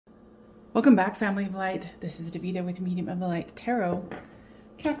Welcome back, Family of Light. This is Davida with Medium of the Light Tarot.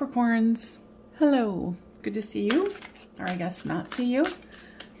 Capricorns, hello. Good to see you, or I guess not see you.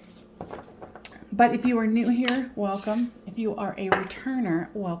 But if you are new here, welcome. If you are a returner,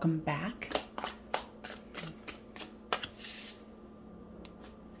 welcome back.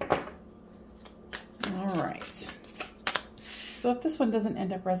 All right. So if this one doesn't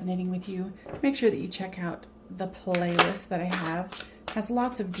end up resonating with you, make sure that you check out the playlist that I have. It has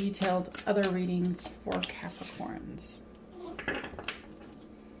lots of detailed other readings for Capricorns.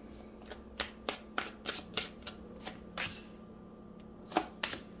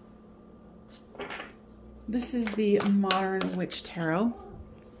 This is the Modern Witch Tarot.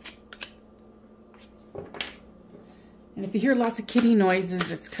 And if you hear lots of kitty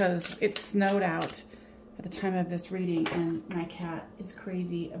noises, it's because it snowed out at the time of this reading, and my cat is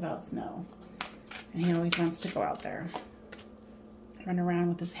crazy about snow. And he always wants to go out there, run around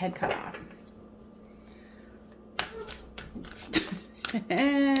with his head cut off.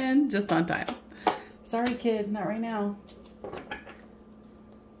 And just on time. Sorry, kid, not right now.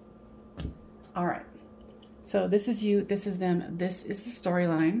 All right. So this is you, this is them, this is the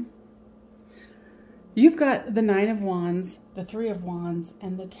storyline. You've got the Nine of Wands, the Three of Wands,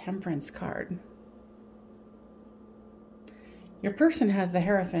 and the Temperance card. Your person has the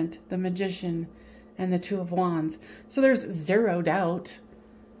Hierophant, the Magician, and the Two of Wands. So there's zero doubt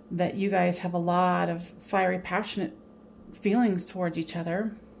that you guys have a lot of fiery, passionate feelings towards each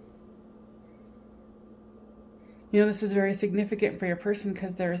other. You know, this is very significant for your person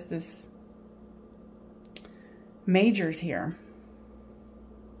because there's this majors here.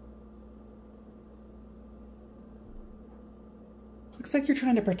 Looks like you're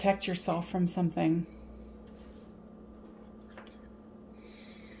trying to protect yourself from something.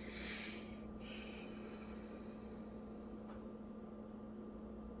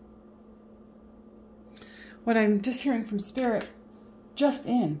 What I'm just hearing from Spirit, just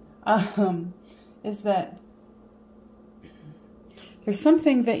in, is that there's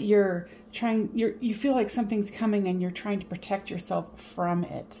something that you're trying, you feel like something's coming and you're trying to protect yourself from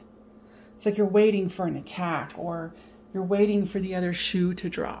it. It's like you're waiting for an attack, or you're waiting for the other shoe to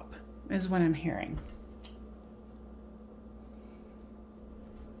drop, is what I'm hearing.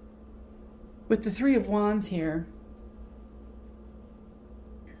 With the Three of Wands here,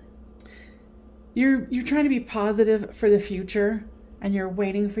 you're trying to be positive for the future, and you're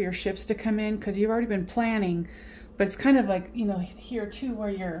waiting for your ships to come in because you've already been planning. But it's kind of like, you know, here too,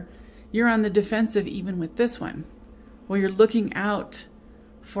 where you're on the defensive even with this one, where you're looking out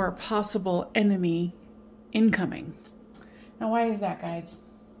for a possible enemy incoming. Now, why is that, guides?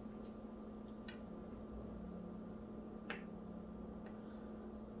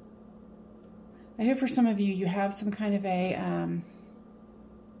 I hear for some of you, you have some kind of a,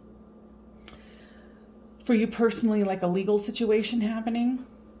 for you personally, like a legal situation happening.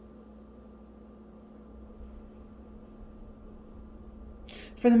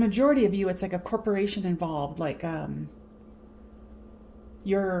 For the majority of you, it's like a corporation involved, like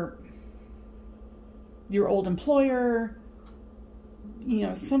your old employer, you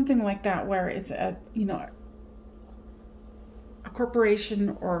know, something like that, where it's a, you know, a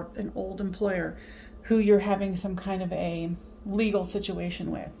corporation or an old employer who you're having some kind of a legal situation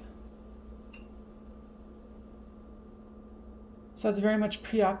with. So it's very much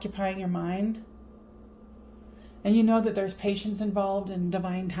preoccupying your mind. And you know that there's patience involved in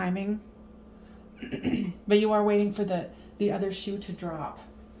divine timing. But you are waiting for the other shoe to drop.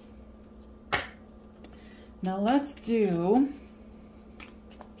 Now let's do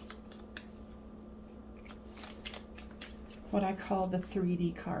what I call the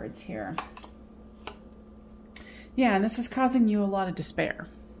 3D cards here. Yeah, and this is causing you a lot of despair.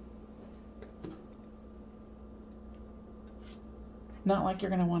 Not like you're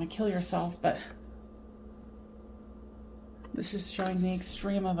going to want to kill yourself, but this is showing the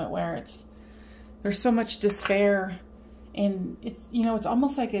extreme of it, where there's so much despair, and it's, you know, it's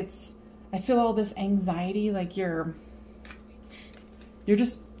almost like I feel all this anxiety, like your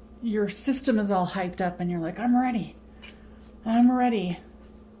system is all hyped up and you're like, I'm ready. But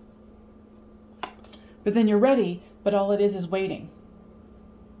then you're ready, but all it is waiting.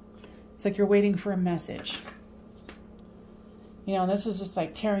 It's like you're waiting for a message. You know, this is just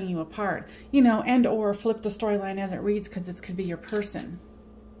like tearing you apart, you know, and or flip the storyline as it reads, because this could be your person.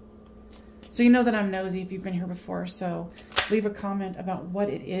 So you know that I'm nosy if you've been here before, so leave a comment about what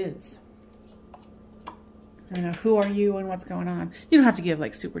it is. You know, who are you and what's going on? You don't have to give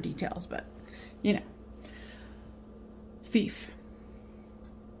like super details, but you know. Thief.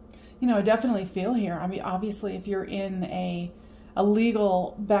 You know, I definitely feel here, I mean, obviously if you're in a a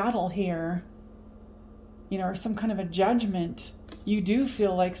legal battle here, you know, or some kind of a judgment, you do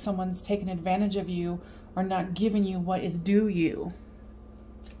feel like someone's taken advantage of you or not giving you what is due you.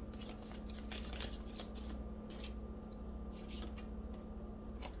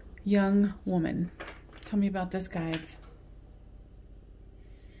 Young woman. Tell me about this, guides.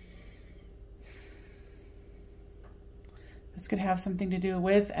 This could have something to do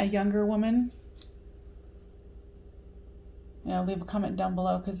with a younger woman. Yeah, leave a comment down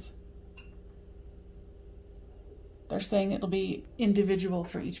below because they're saying it'll be individual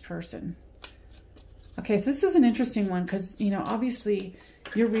for each person. Okay, so this is an interesting one because, you know, obviously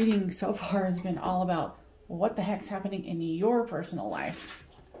your reading so far has been all about what the heck's happening in your personal life.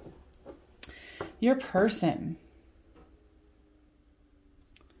 Your person,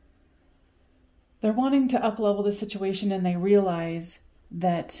 they're wanting to up-level the situation, and they realize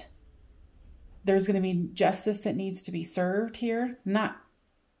that there's going to be justice that needs to be served here, not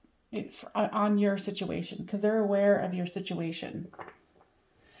on your situation, because they're aware of your situation.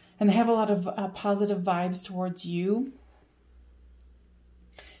 And they have a lot of positive vibes towards you.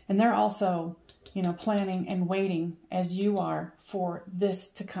 And they're also, you know, planning and waiting as you are for this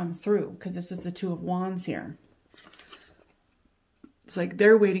to come through, because this is the Two of Wands here. It's like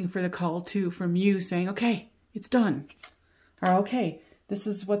they're waiting for the call too from you saying, okay, it's done. Or okay, this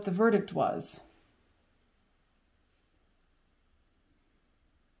is what the verdict was.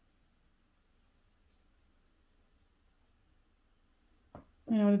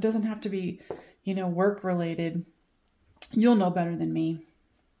 You know, it doesn't have to be, you know, work related. You'll know better than me.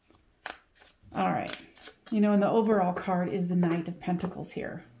 All right. You know, and the overall card is the Knight of Pentacles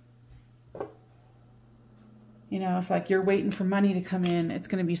here. You know, if like you're waiting for money to come in, it's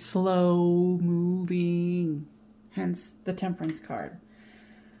going to be slow moving. Hence the Temperance card.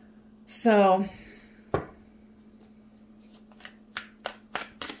 So,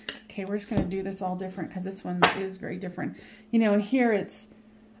 okay, we're just going to do this all different because this one is very different. You know, and here it's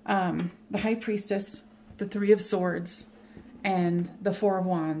the High Priestess, the Three of Swords, and the Four of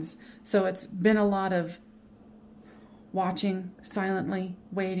Wands. So it's been a lot of watching, silently,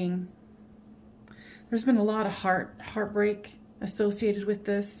 waiting. There's been a lot of heartbreak associated with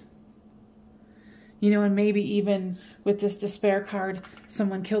this. You know, and maybe even with this Despair card,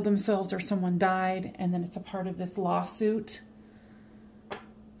 someone killed themselves or someone died, and then it's a part of this lawsuit.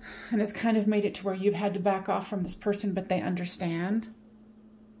 And it's kind of made it to where you've had to back off from this person, but they understand.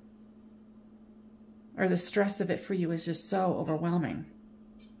 Or the stress of it for you is just so overwhelming.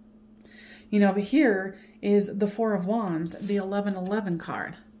 You know, but here is the Four of Wands, the 1111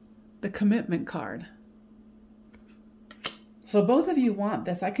 card, the Commitment card. So both of you want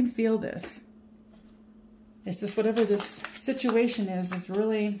this. I can feel this. It's just whatever this situation is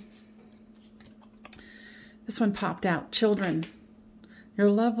really... This one popped out. Children. Your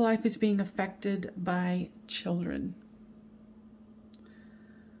love life is being affected by children.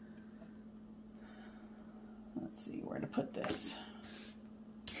 Let's see where to put this.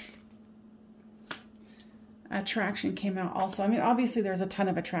 Attraction came out also. I mean, obviously there's a ton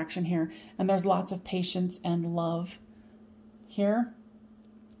of attraction here, and there's lots of patience and love here.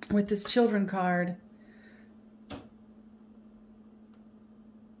 With this Children card,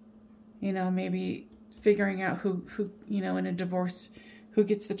 you know, maybe figuring out who, you know, in a divorce, who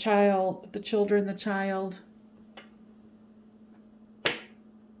gets the child, the children, the child.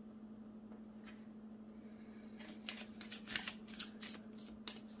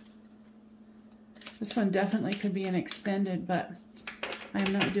 This one definitely could be an extended, but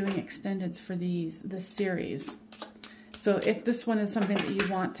I'm not doing extendeds for this series. So if this one is something that you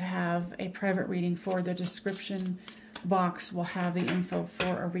want to have a private reading for, the description box will have the info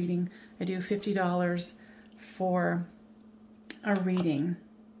for a reading. I do $50 for a reading.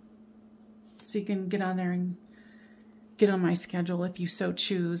 So you can get on there and get on my schedule if you so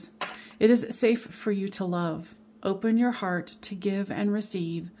choose. It is safe for you to love. Open your heart to give and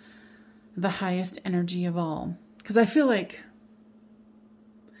receive the highest energy of all. Because I feel like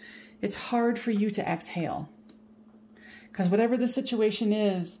it's hard for you to exhale. Because whatever the situation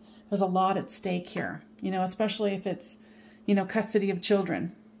is, there's a lot at stake here. You know, especially if it's, you know, custody of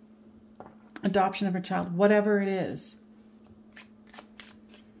children, adoption of a child, whatever it is.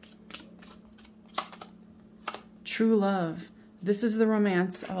 True love. This is the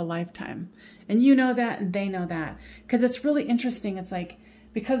romance of a lifetime. And you know that, and they know that. Because it's really interesting. It's like,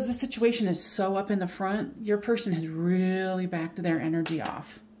 because the situation is so up in the front, your person has really backed their energy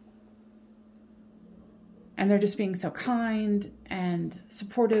off. And they're just being so kind and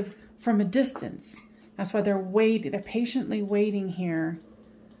supportive from a distance. That's why they're patiently waiting here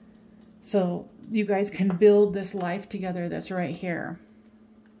So you guys can build this life together that's right here.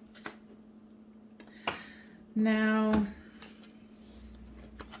 Now,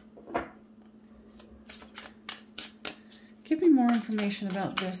 give me more information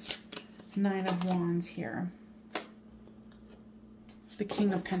about this Nine of Wands here. The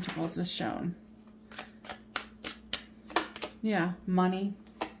King of Pentacles is shown. Yeah, money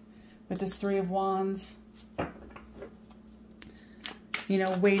with this Three of Wands. You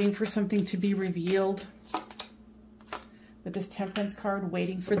know, waiting for something to be revealed. With this Temperance card,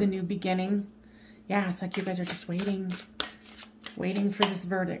 waiting for the new beginning. Yeah, it's like you guys are just waiting for this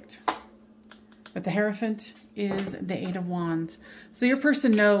verdict. But the Hierophant is the Eight of Wands. So your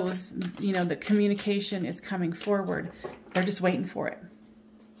person knows, you know, that communication is coming forward. They're just waiting for it.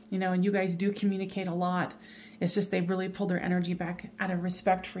 You know, and you guys do communicate a lot. It's just they've really pulled their energy back out of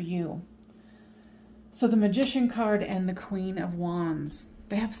respect for you. So the Magician card and the Queen of Wands.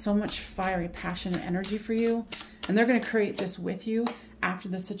 They have so much fiery, passionate energy for you. And they're going to create this with you after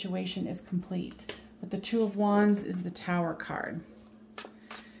the situation is complete. But the Two of Wands is the Tower card.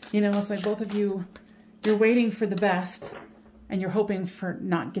 You know, it's like both of you, you're waiting for the best and you're hoping for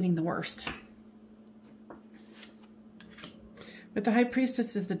not getting the worst. But the High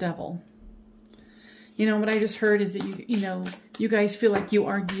Priestess is the Devil. You know, what I just heard is that you guys feel like you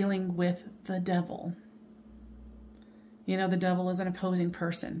are dealing with the devil. You know, the devil is an opposing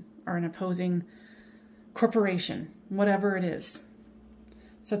person or an opposing corporation, whatever it is.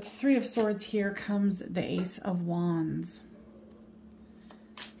 So the Three of Swords here comes the Ace of Wands.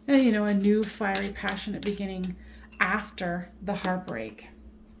 And, you know, a new fiery, passionate beginning after the heartbreak.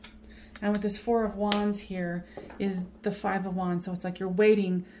 And with this Four of Wands here is the Five of Wands. So it's like you're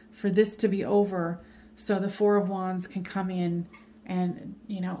waiting for this to be over so the Four of Wands can come in and,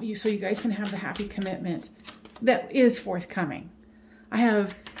 you know, so you guys can have the happy commitment that is forthcoming. I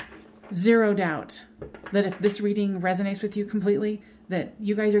have zero doubt that if this reading resonates with you completely, that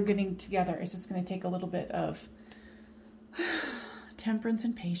you guys are getting together. It's just going to take a little bit of temperance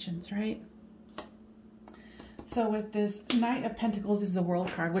and patience, right? So with this Knight of Pentacles is the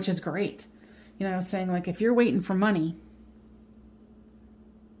World card, which is great. You know, saying like if you're waiting for money,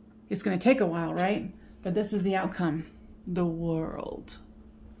 it's going to take a while, right? But this is the outcome. The World.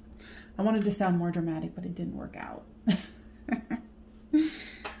 I wanted to sound more dramatic, but it didn't work out.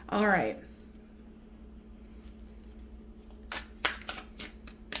 All right.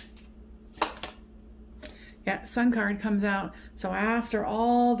 Yeah, Sun card comes out. So after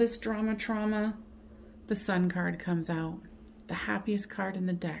all this trauma, the Sun card comes out. The happiest card in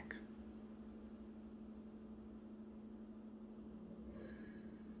the deck.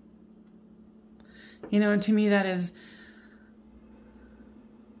 You know, and to me that is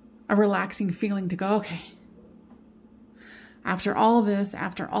a relaxing feeling to go, okay. After all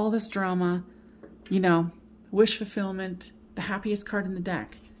this drama, you know, wish fulfillment, the happiest card in the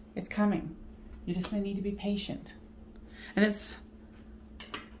deck, it's coming. You just need to be patient. And it's,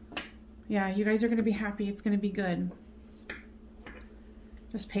 yeah, you guys are going to be happy. It's going to be good.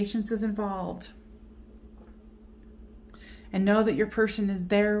 Just patience is involved. And know that your person is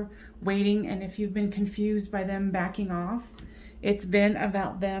there waiting. And if you've been confused by them backing off, it's been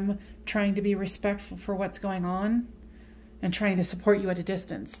about them trying to be respectful for what's going on and trying to support you at a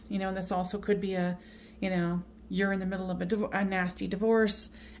distance. You know, and this also could be a, you know, you're in the middle of a nasty divorce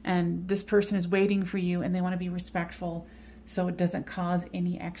and this person is waiting for you and they want to be respectful so it doesn't cause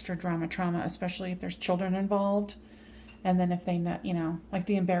any extra trauma, especially if there's children involved. And then if they, you know, like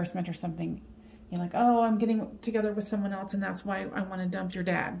the embarrassment or something, you're like, oh, I'm getting together with someone else and that's why I want to dump your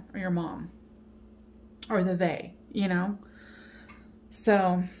dad or your mom or they, you know.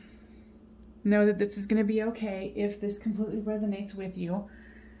 So know that this is going to be okay if this completely resonates with you.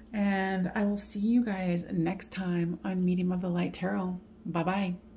 And I will see you guys next time on Medium of the Light Tarot. Bye-bye.